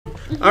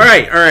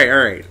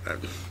Alright.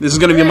 This is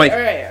gonna be my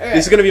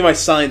This is gonna be my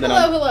sign that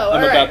Hello.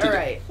 I'm about to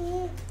Alright.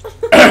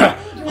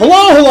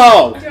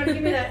 Hello! Do you want to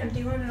give me that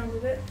empty one and I'll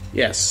move it?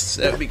 Yes,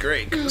 that would be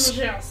great. 'Cause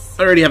Yes.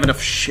 I already have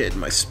enough shit in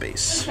my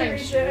space. I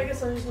reach it. I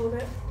guess I'll just hold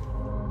it.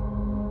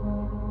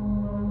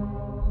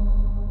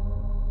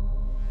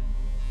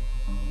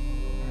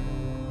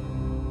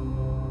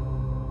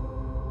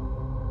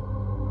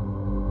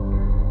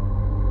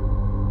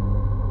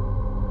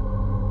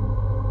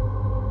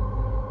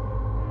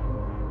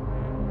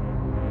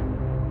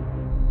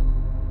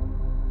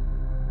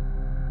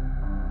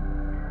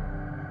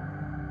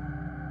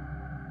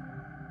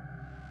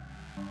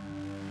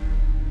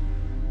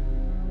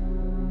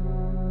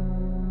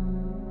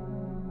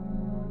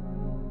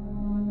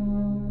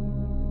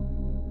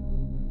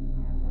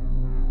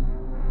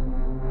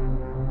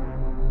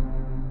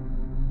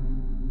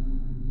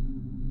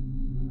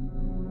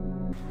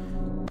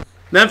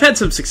 Now, I've had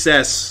some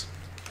success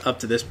up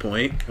to this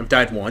point. I've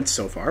died once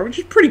so far, which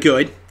is pretty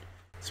good.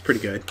 It's pretty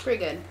good. Pretty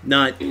good.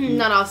 Not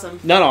awesome.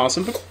 Not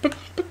awesome, but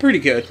pretty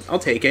good. I'll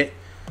take it.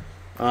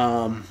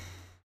 Awesome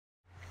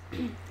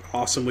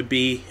would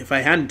be if I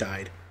hadn't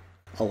died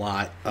a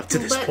lot up to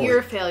this point. But you're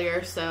a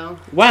failure, so...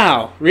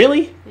 Wow,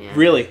 really? Yeah.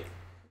 Really?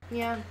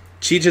 Yeah.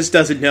 She just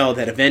doesn't know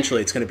that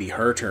eventually it's going to be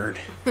her turn.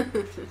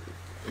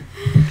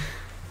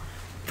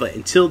 But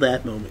until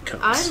that moment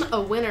comes... I'm a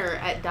winner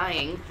at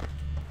dying.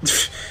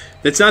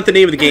 That's not the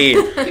name of the game.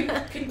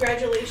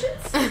 Congratulations.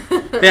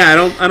 Yeah,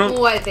 I don't...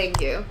 Why, thank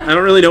you. I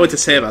don't really know what to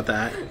say about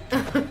that.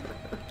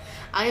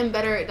 I am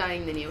better at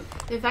dying than you.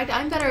 In fact,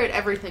 I'm better at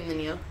everything than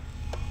you.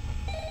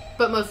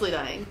 But mostly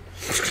dying.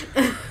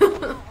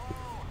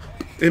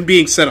 And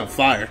being set on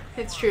fire.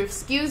 It's true.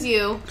 Excuse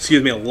you.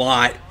 Excuse me a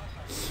lot.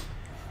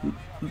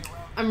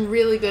 I'm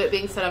really good at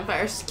being set on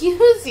fire.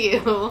 Excuse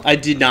you. I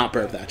did not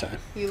burp that time.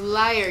 You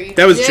liar. You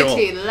That was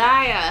dirty Joel.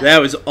 liar.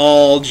 That was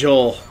all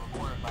Joel.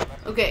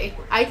 Okay,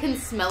 I can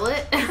smell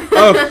it.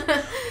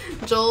 Oh.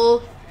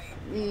 Joel,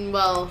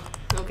 well,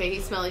 okay,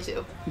 he's smelly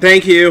too.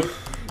 Thank you.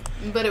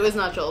 But it was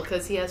not Joel,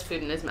 because he has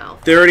food in his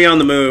mouth. They're already on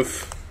the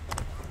move.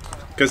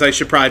 Because I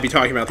should probably be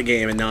talking about the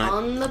game and not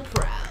On the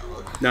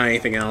prowl.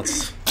 anything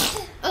else.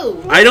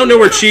 Oh. I don't know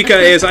where Chica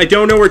is. I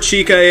don't know where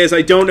Chica is.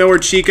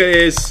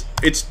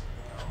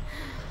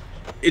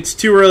 It's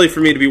too early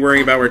for me to be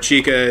worrying about where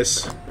Chica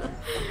is.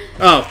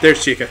 Oh,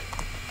 there's Chica.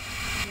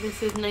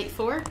 This is night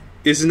 4?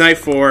 This is night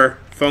 4.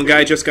 Phone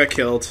guy just got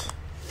killed.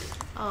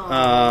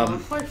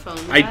 Oh, poor phone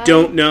guy. I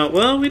don't know.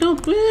 Well, we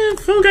don't...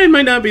 phone guy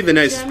might not be the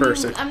nicest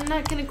person. I'm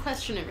not going to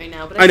question it right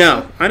now, but I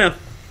know.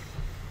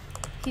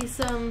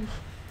 He's,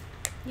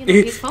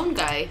 he's phone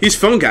guy. He's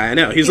phone guy, I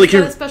know. He's got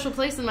a special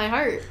place in my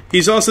heart.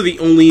 He's also the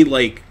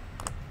only,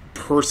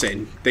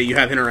 person that you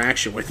have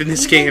interaction with in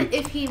this game.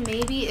 If he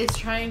maybe is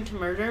trying to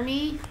murder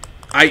me...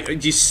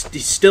 He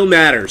still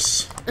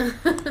matters.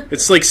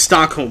 It's like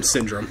Stockholm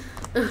Syndrome.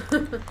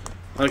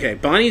 Okay,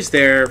 Bonnie's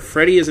there.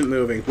 Freddy isn't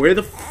moving. Where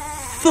the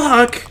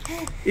fuck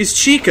is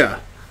Chica?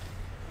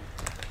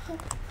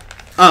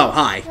 Oh,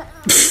 hi.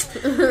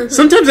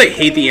 Sometimes I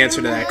hate the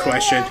answer to that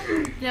question.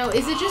 No,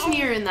 is it just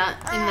me or in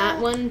that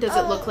one, does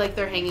it look like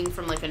they're hanging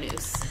from, a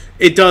noose?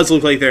 It does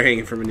look like they're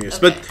hanging from a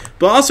noose. Okay.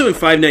 But also in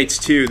Five Nights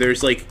 2,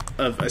 there's,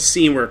 a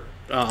scene where,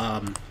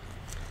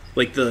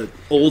 the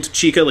old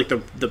Chica,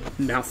 the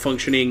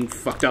malfunctioning,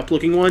 fucked up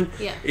looking one,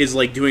 is,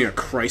 doing a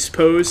Christ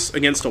pose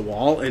against a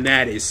wall, and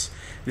that is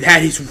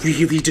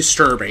really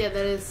disturbing.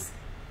 Yeah,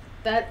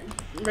 that,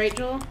 right,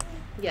 Joel?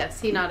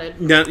 Yes, he nodded.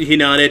 No, he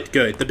nodded.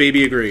 Good. The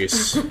baby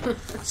agrees.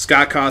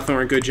 Scott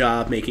Cawthorn, good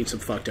job making some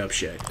fucked up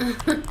shit.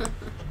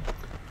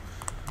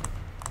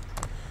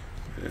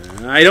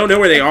 I don't know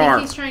where they are.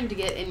 He's trying to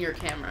get in your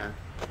camera.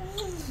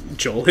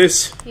 Joel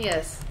is?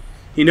 Yes.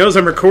 He knows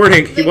I'm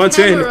recording. He wants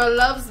in. The camera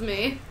loves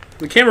me.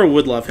 The camera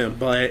would love him,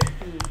 but...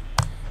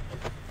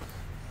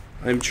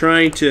 I'm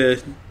trying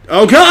to...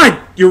 Oh, God!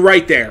 You're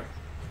right there.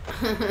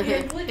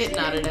 It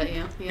nodded at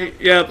you. Yep.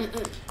 Yep.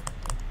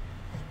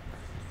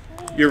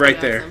 You're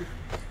right there.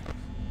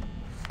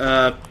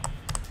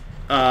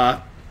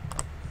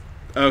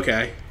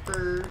 Okay.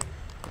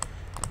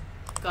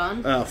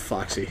 Gone? Oh,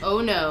 Foxy. Oh,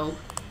 no.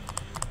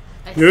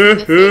 I see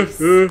the face.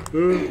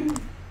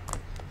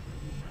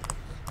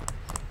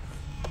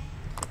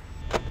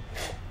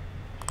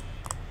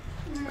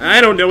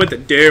 I don't know what to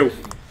do.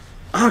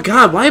 Oh,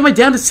 God, why am I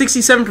down to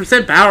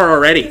 67% power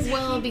already?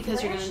 Well,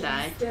 because you're gonna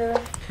die.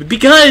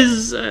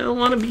 Because I don't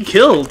want to be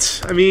killed.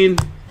 I mean,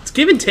 it's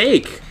give and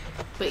take.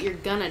 But you're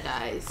gonna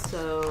die,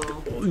 so...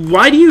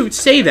 Why do you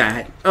say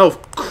that? Oh,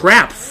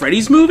 crap.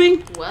 Freddy's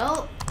moving?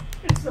 Well...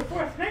 It's the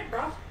 4th night,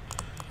 bro.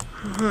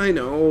 I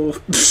know.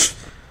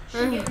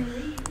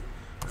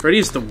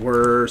 Freddy's the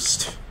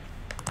worst.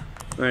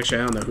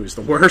 Actually, I don't know who's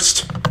the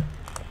worst.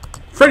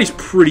 Freddy's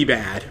pretty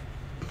bad.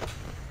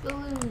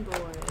 Balloon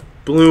Boy.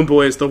 Balloon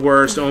Boy is the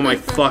worst. Oh my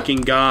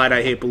fucking god,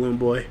 I hate Balloon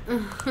Boy.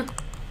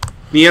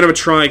 The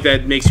animatronic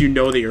that makes you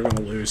know that you're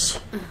gonna lose.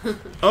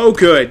 Oh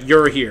good,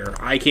 you're here.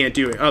 I can't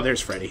do it. Oh,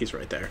 there's Freddy. He's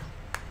right there.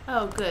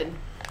 Oh, good.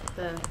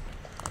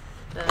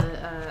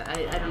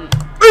 I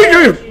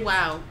don't...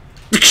 Wow.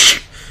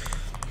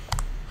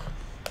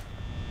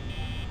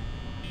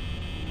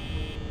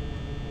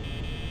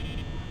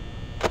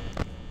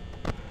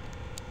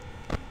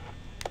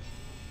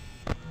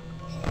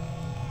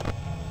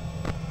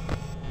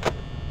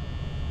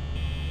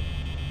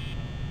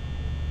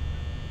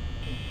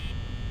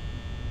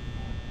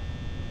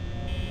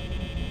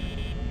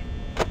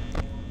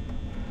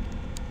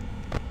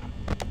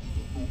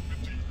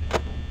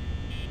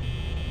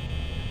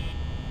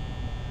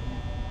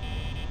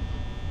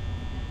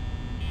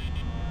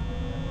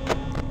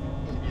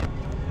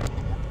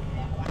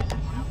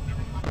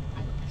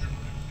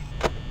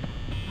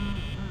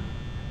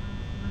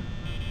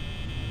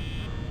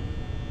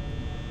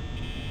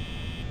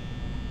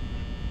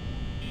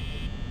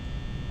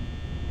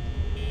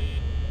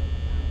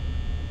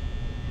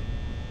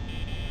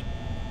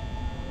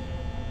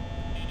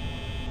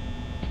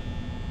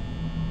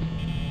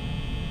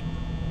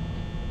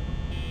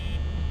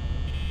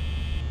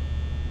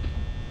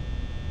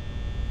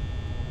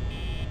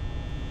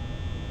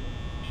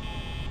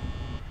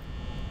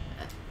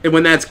 And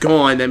when that's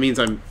gone, that means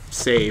I'm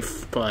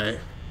safe, but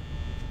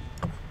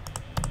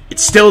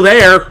it's still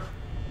there.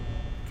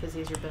 Because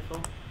he's your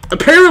biffle.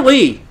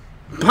 Apparently!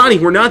 Bonnie,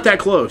 we're not that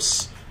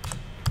close.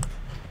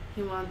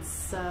 He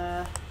wants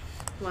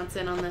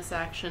in on this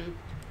action.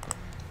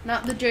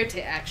 Not the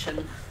dirty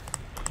action,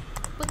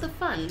 but the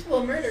fun.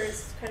 Well, murder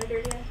is kind of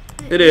dirty.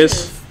 It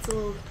is. It's a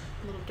little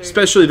dirty.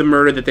 Especially the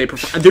murder that they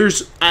perform.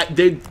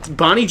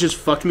 Bonnie just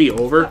fucked me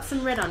over. Got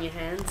some red on your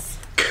hands.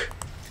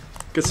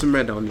 Get some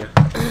red on you.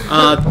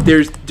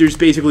 There's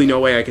basically no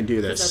way I can do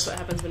this. That's what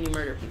happens when you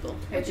murder people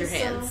with your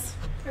hands.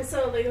 I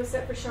saw a Lego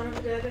set for Shaun of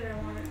the Dead, and I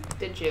want it.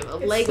 Did you? A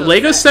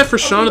Lego set for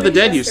Shaun of the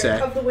Dead, you say?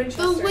 Of the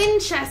Winchester. The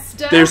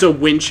Winchester. There's a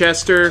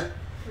Winchester.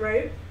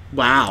 Right?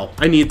 Wow,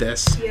 I need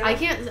this. Yeah. I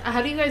can't.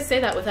 How do you guys say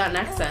that without an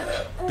accent?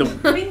 The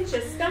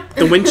Winchester.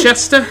 The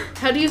Winchester?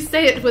 How do you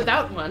say it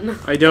without one?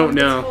 I don't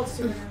know.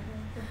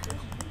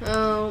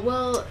 Oh,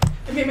 well.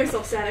 I made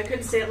myself sad. I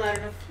couldn't say it loud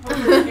enough.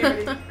 Hopefully they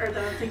didn't hear me, or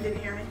the thing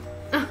didn't hear me.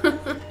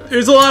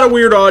 There's a lot of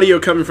weird audio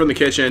coming from the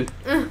kitchen.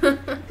 They're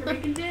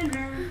making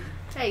dinner.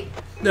 Hey.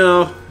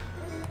 No.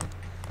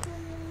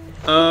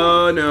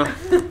 Oh, no.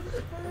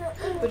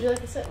 Would you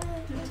like to sit?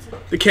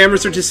 The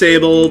cameras are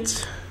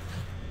disabled.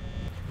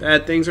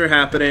 Bad things are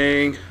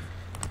happening.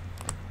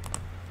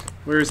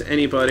 Where's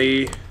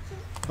anybody?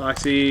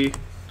 Foxy.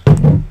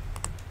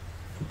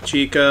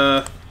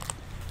 Chica.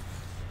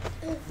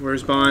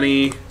 Where's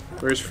Bonnie?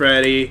 Where's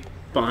Freddy?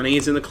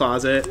 Bonnie's in the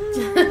closet.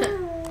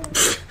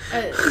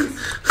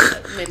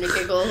 Made me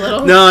giggle a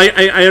little. No,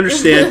 I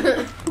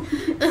understand.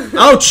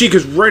 Oh,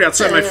 Chica's right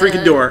outside my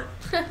freaking door.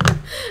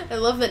 I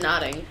love the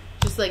nodding.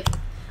 Just like,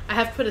 I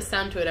have to put a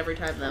sound to it every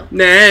time, though.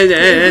 Nah.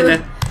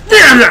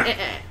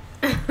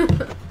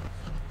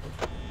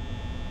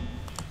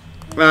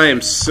 I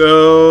am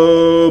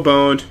so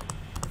boned.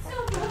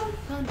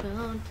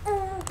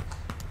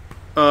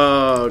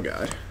 Oh,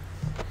 God.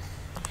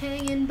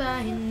 Hanging by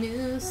a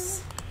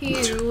noose,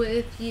 here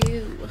with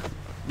you.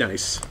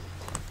 Nice.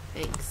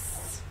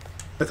 Thanks.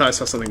 I thought I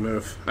saw something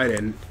move. I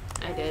didn't.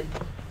 I did.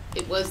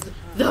 It was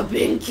the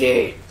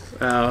binky.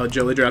 Oh,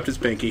 Joey dropped his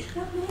binky.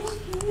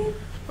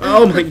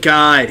 Oh my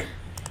God.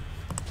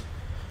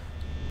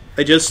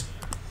 I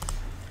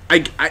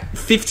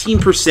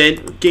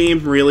 15%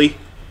 game, really?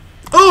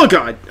 Oh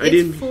God,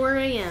 It's 4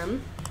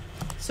 a.m.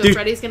 So Dude.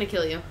 Freddy's gonna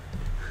kill you.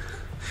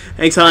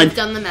 Thanks, hon. I've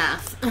done the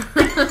math.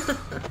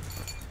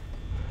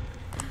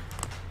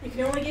 You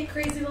can only get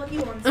crazy lucky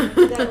once. I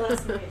did that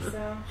last night,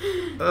 so.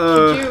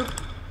 Did you?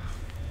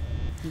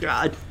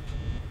 God.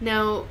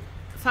 Now,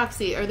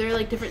 Foxy, are there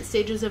like different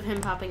stages of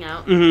him popping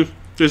out? Mm-hmm.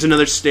 There's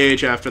another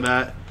stage after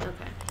that. Okay.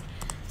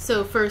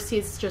 So first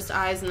he's just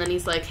eyes, and then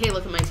he's like, "Hey,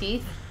 look at my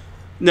teeth."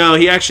 No,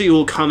 he actually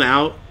will come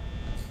out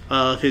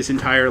of his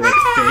entire like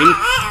thing,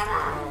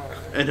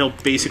 and he'll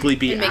basically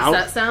be It makes out.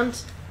 that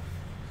sound.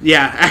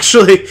 Yeah,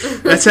 actually,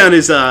 that sound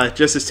is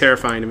just as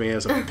terrifying to me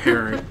as a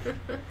parent,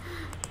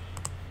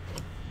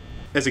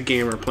 as a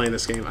gamer playing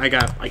this game.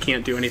 I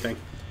can't do anything.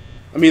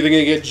 I'm either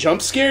gonna get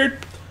jump scared,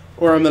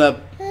 or I'm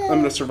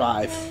gonna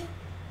survive.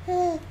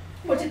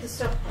 What did the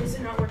stuff? Is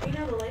it not working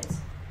now? The lights?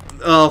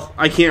 Oh,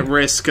 I can't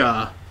risk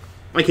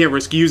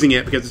using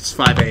it because it's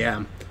 5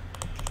 a.m.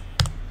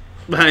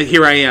 But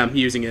here I am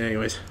using it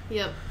anyways.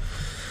 Yep.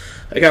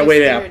 I gotta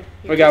wait it out.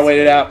 I gotta wait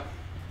it out.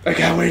 I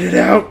gotta wait it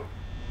out.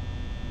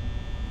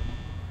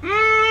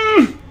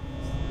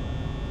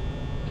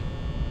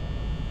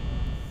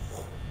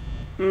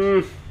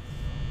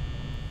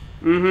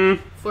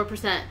 Mm-hmm.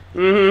 4%.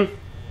 Mm-hmm.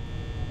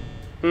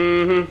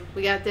 Mm-hmm.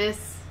 We got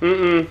this.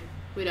 Mm-mm.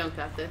 We don't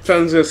got this.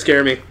 Something's gonna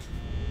scare me.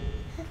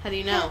 How do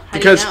you know?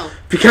 Because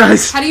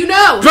How do you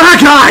know?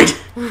 God!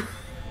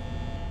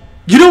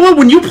 You know what?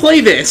 When you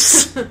play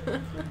this,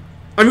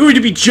 I'm going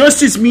to be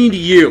just as mean to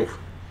you.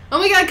 Oh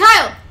my God,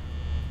 Kyle!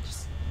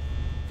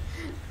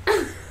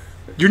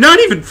 You're not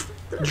even.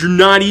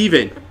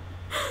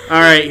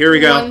 Alright, here we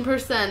go.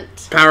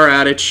 1%. Power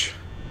outage.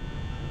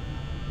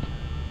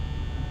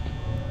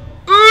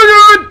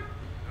 Oh God!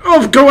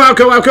 Oh, go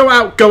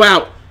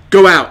out.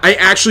 Go out. I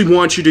actually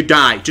want you to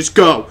die. Just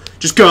go.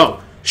 Just go.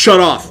 Shut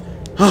off.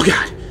 Oh,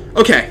 God.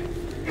 Okay.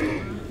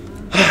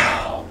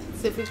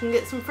 See if we can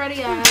get some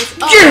Freddy eyes.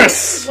 Oh,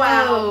 yes!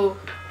 Wow.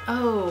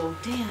 Oh,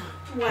 damn.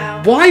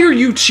 Wow. Why are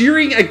you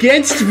cheering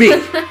against me?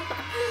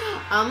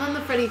 I'm on the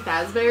Freddy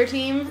Fazbear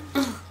team.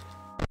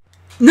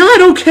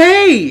 Not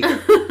okay.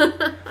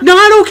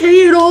 Not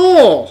okay at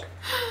all.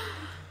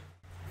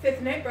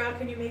 Fifth night, Brow,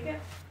 can you make it?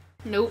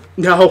 Nope.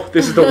 No,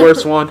 this is the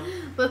worst one.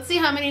 Let's see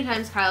how many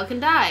times Kyle can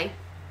die.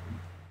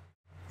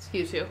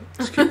 Excuse you.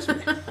 Excuse me.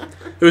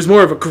 It was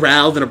more of a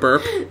growl than a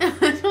burp.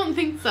 I don't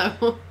think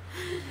so.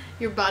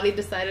 Your body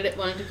decided it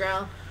wanted to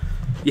growl?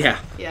 Yeah.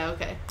 Yeah,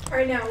 okay.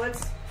 Alright, now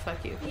let's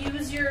Fuck you.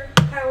 use your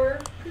power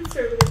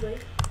conservatively.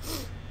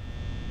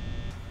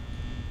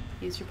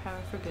 Use your power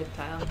for good,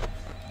 Kyle.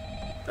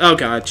 Oh,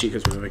 God.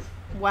 Chica's moving.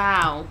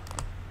 Wow.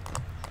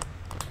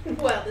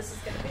 Well, this is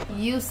gonna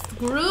be. You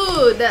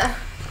screwed.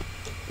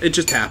 It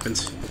just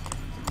happens.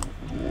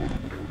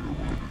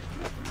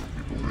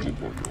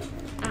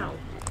 Ow.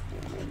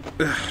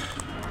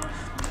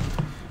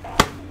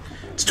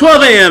 It's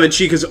 12 a.m. and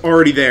Chica's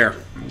already there.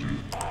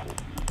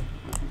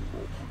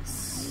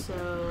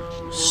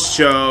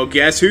 So,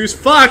 guess who's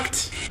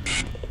fucked?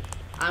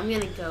 I'm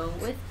gonna go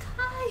with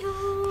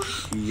Kyle.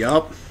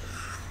 Yup.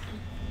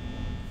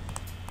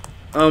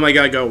 Oh my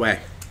God, go away.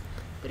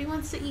 But he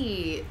wants to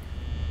eat.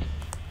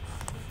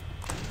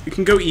 You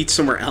can go eat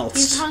somewhere He's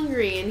else.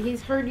 hungry and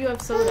he's heard you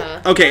have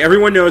soda. Okay,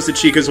 everyone knows that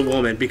Chica's a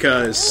woman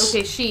because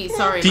Okay,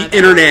 sorry, my the bad.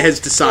 internet has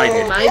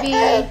decided. Maybe.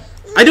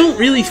 I don't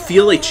really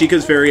feel like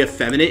Chica's very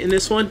effeminate in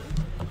this one.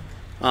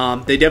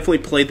 They definitely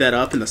played that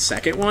up in the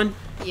second one,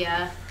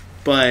 Yeah.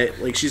 but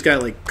like she's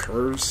got like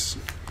curves,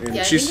 and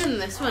Yeah, I she's think in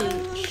this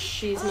one,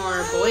 she's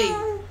more boy.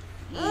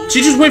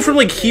 she just went from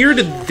like here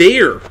to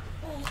there.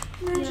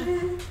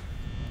 Yeah.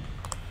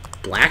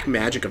 Black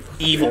magic of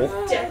evil.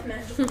 Death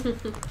magic.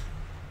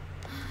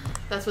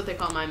 That's what they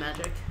call my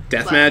magic.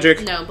 Death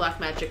magic? No, black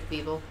magic of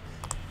evil.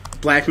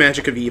 Black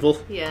magic of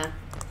evil. Yeah.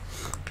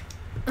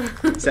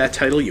 Is that a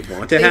title you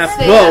want to They have?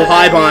 say Whoa, that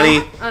hi, Bonnie.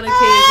 On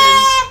occasion.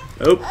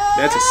 Oh,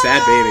 that's a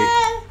sad baby.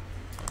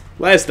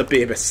 Why is the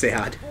baby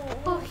sad?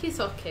 Oh, he's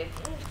okay.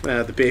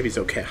 The baby's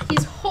okay.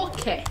 He's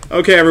okay.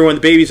 Okay, everyone,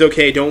 the baby's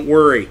okay. Don't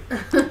worry.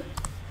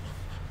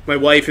 My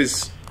wife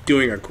is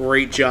doing a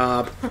great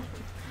job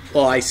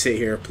while I sit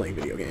here playing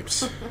video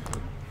games.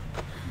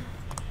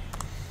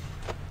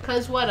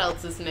 Because what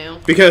else is new?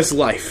 Because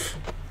life.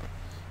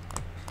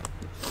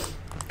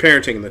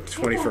 Parenting in the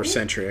 21st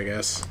century, I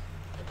guess.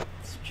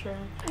 It's true.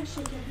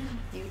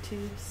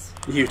 YouTube's.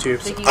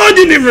 YouTube's. Big I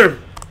didn't even...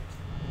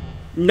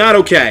 Not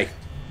okay.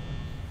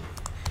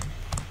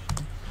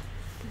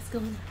 What's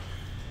going on?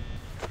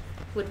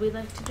 Would we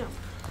like to jump?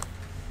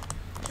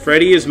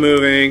 Freddy is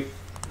moving.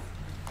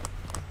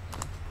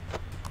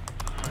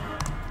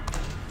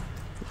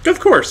 Of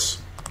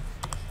course.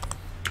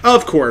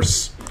 Of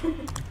course.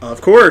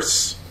 Of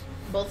course.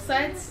 Both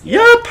sides?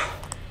 Yep.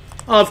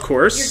 Of You're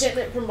course. getting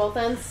it from both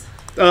ends?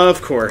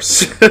 Of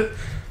course.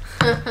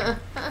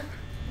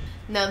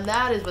 Now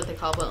that is what they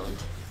call boned.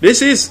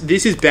 This is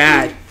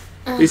bad.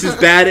 This is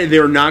bad, and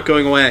they're not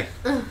going away.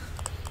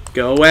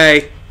 Go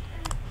away.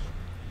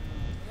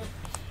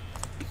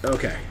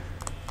 Okay.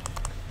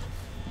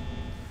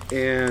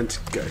 And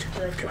good. Do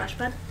you like Okay. flash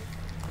bud?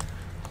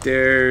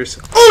 There's...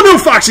 Oh, no,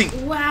 Foxy!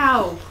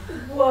 Wow.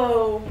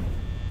 Whoa.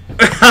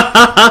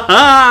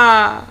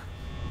 That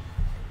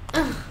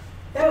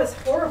was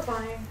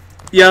horrifying.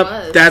 Yep,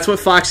 was. that's what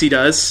Foxy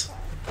does.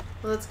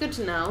 Well, that's good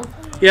to know.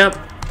 Yep.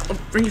 Oh,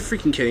 are you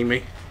freaking kidding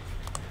me?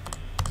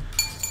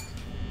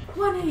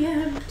 1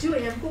 a.m., 2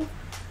 a.m.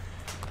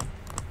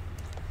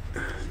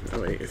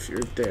 Oh, wait, if you're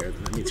there,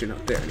 then that means you're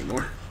not there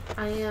anymore.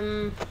 I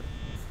am...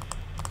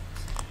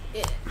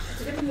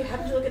 It's a good thing you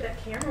happened to look at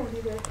that camera when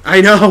you did.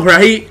 I know,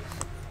 right?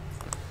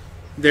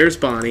 There's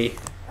Bonnie.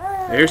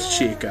 There's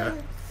Chica.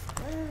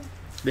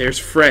 There's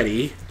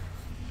Freddy.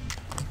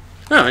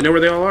 Oh, I know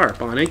where they all are.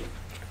 Bonnie.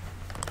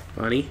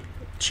 Bonnie.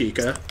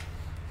 Chica.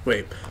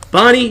 Wait.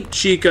 Bonnie,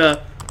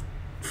 Chica,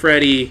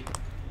 Freddy,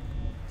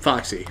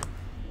 Foxy.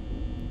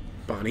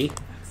 Bonnie,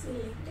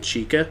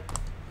 Chica,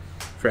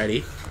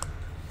 Freddy,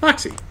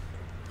 Foxy.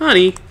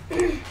 Bonnie,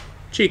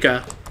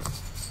 Chica,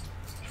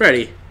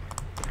 Freddy,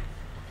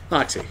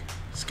 Foxy.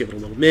 Let's give it a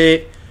little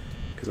minute,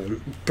 because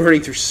I'm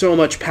burning through so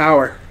much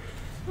power.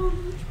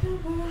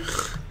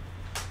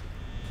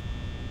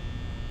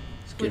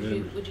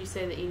 Would you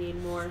say that you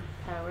need more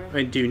power?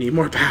 I do need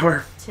more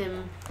power.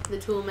 Tim, the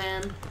tool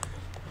man.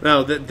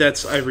 No,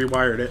 that's... I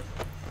rewired it.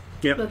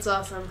 Yep. That's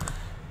awesome.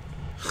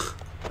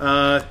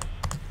 No,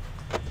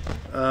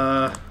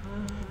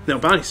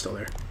 Bonnie's still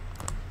there.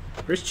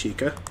 Where's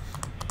Chica?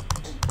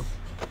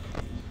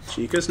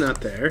 Chica's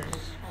not there.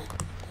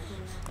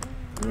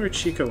 Where'd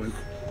Chica went?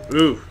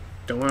 Ooh,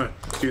 don't want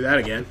to do that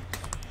again.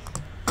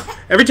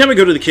 Every time I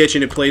go to the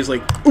kitchen, it plays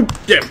like...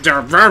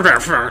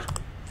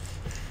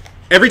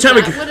 Every time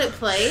Is that what it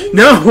plays?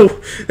 No!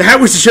 That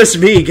was just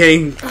me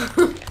getting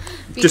Because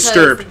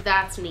disturbed.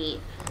 that's neat.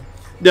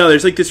 No,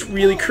 there's like this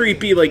really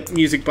creepy like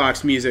music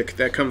box music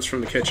that comes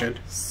from the kitchen.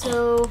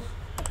 So,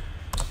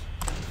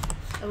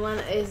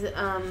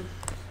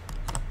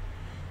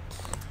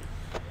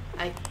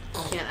 I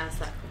can't ask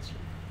that question.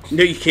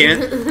 No, you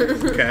can't.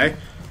 Okay.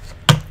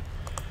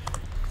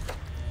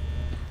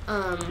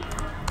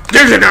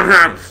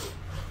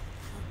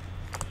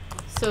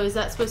 So is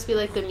that supposed to be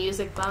like the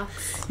music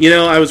box? You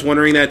know, I was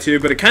wondering that too,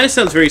 but it kind of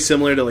sounds very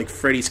similar to like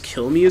Freddy's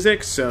kill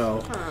music,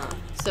 so...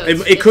 So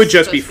it could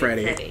just be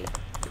Freddy.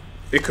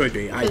 It could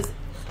be.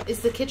 Is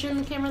the kitchen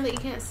the camera that you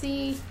can't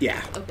see?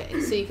 Yeah.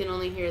 Okay, so you can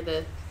only hear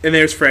the... And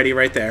there's Freddy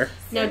right there.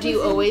 Now, do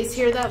you always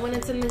hear that when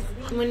it's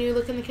when you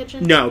look in the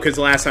kitchen? No, because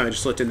the last time I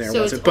just looked in there,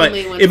 so wasn't. But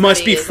it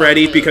must be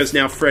Freddy because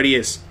now Freddy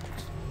is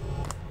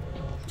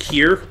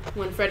here.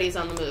 When Freddy's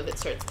on the move, it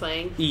starts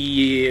playing?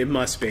 Yeah, it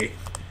must be.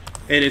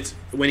 And it's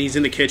when he's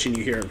in the kitchen,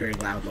 you hear it very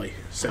loudly.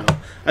 So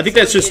I think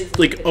that's just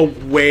like a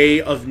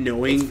way of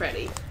knowing it's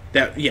Freddy.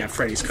 That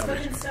Freddy's coming.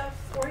 Cooking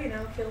stuff, or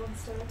killing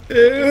stuff.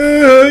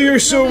 You're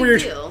so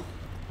weird. Deal.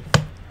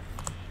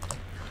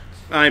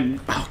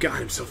 Oh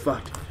god, I'm so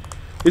fucked.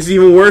 This is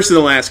even worse than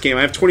the last game.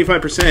 I have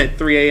 25% at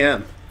 3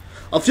 a.m.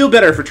 I'll feel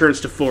better if it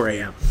turns to 4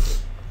 a.m.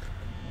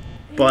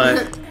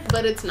 But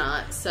but it's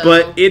not. So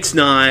but it's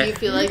not. You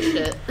feel like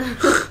shit.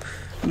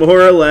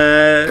 More or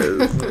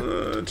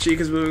less.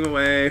 Chica's moving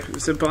away.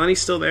 Is Bonnie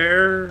still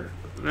there?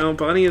 No,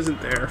 Bonnie isn't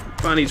there.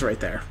 Bonnie's right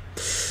there.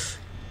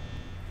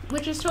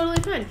 Which is totally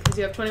fine, because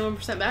you have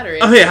 21% battery.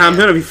 Oh yeah, I'm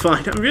gonna be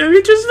fine. I'm gonna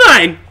be just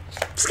fine.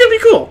 It's gonna be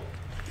cool.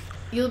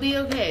 You'll be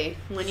okay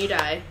when you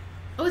die.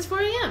 Oh, it's 4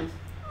 a.m.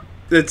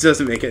 That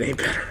doesn't make it any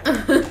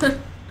better.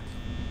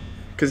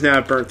 Because now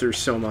I've burnt through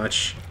so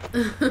much.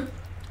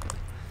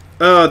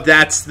 Oh,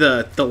 that's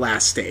the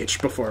last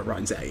stage before it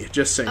runs at you.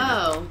 Just so you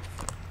know.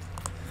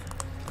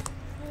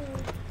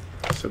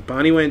 So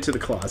Bonnie went into the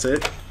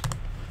closet.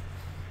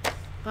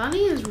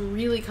 Bonnie is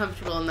really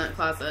comfortable in that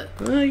closet.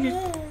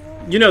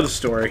 You know the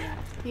story.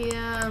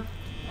 Yeah.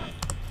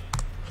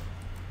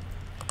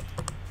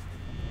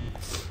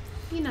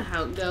 You know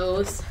how it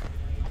goes.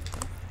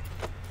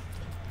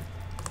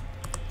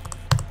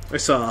 I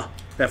saw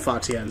that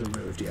Foxy hasn't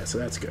moved yet, so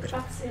that's good.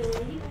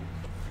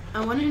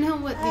 I want to know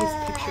what these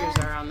pictures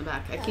are on the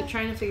back. I keep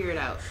trying to figure it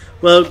out.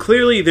 Well,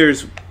 clearly I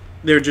think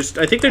they're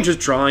just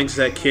drawings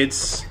that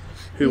kids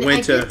who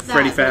went to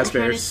Freddy Fazbear's.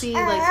 I'm trying to see,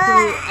 like,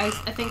 who...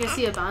 I think I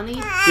see a Bonnie.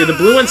 Yeah, the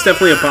blue one's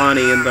definitely a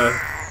Bonnie, and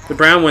the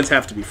brown ones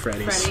have to be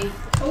Freddy's. Freddy.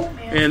 Oh,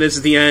 man. And this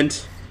is the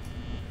end.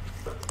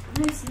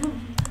 Nice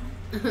knowing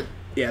you.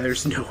 Yeah,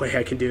 there's no way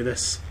I can do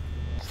this.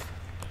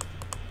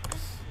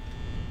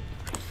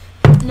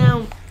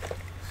 Now,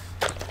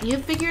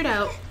 you've figured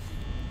out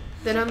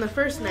that on the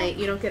first night,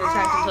 you don't get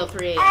attacked until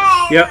 3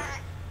 a.m. Yep.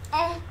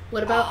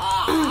 What about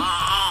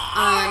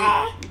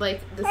on, like,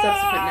 the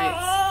subsequent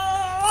nights?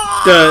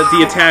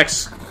 The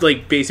attacks,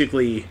 like,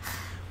 basically...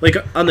 Like,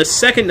 on the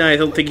second night, I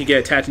don't think you get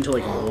attacked until,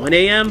 like, 1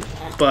 a.m.,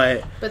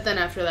 but... But then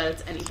after that,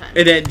 it's anytime.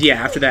 And then, yeah,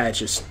 after that, it's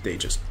just... They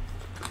just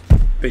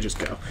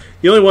go.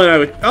 The only one I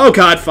would... Oh,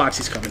 God,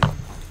 Foxy's coming.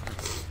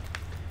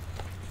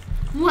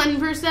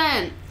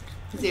 1%.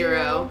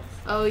 0.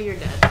 Oh, you're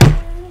dead.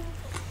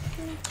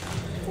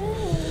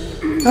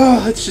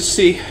 Oh, let's just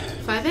see.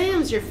 5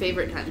 a.m. is your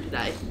favorite time to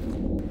die.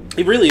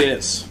 It really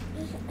is.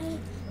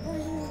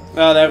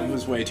 Oh, that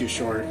was way too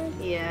short.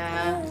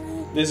 Yeah.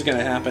 This is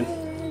gonna happen.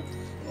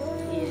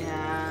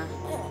 Yeah.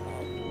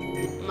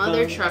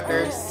 Mother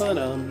truckers.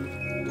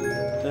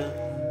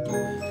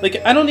 Like,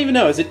 I don't even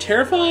know. Is it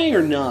terrifying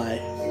or not?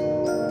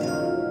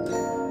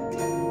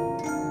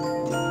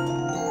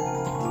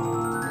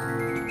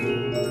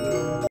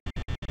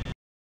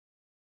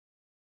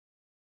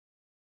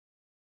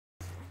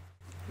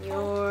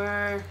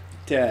 You're...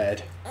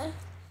 Dead.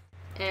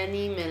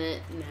 Any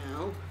minute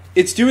now.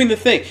 It's doing the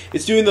thing.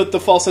 It's doing the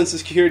false sense of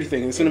security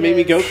thing. It's gonna make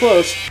me go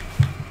close.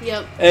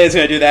 Yep. And it's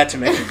gonna do that to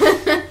me.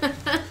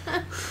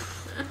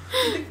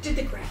 Did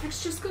the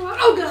graphics just go out?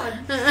 Oh,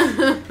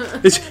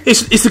 God!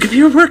 Is the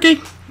computer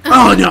working?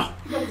 Oh, no.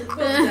 Well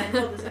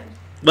designed.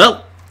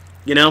 Well,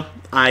 you know,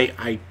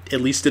 I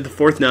at least did the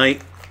 4th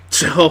night,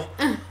 so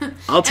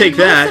I'll take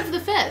that. And most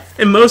of the 5th.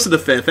 And most of the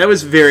 5th. That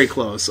was very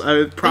close.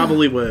 I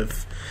probably would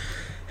have,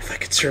 if I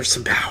could serve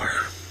some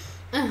power.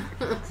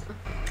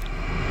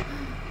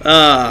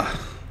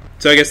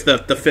 So I guess the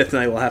 5th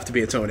night will have to be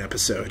its own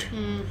episode.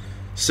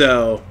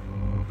 So,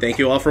 thank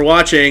you all for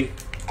watching,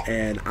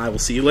 and I will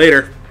see you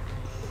later.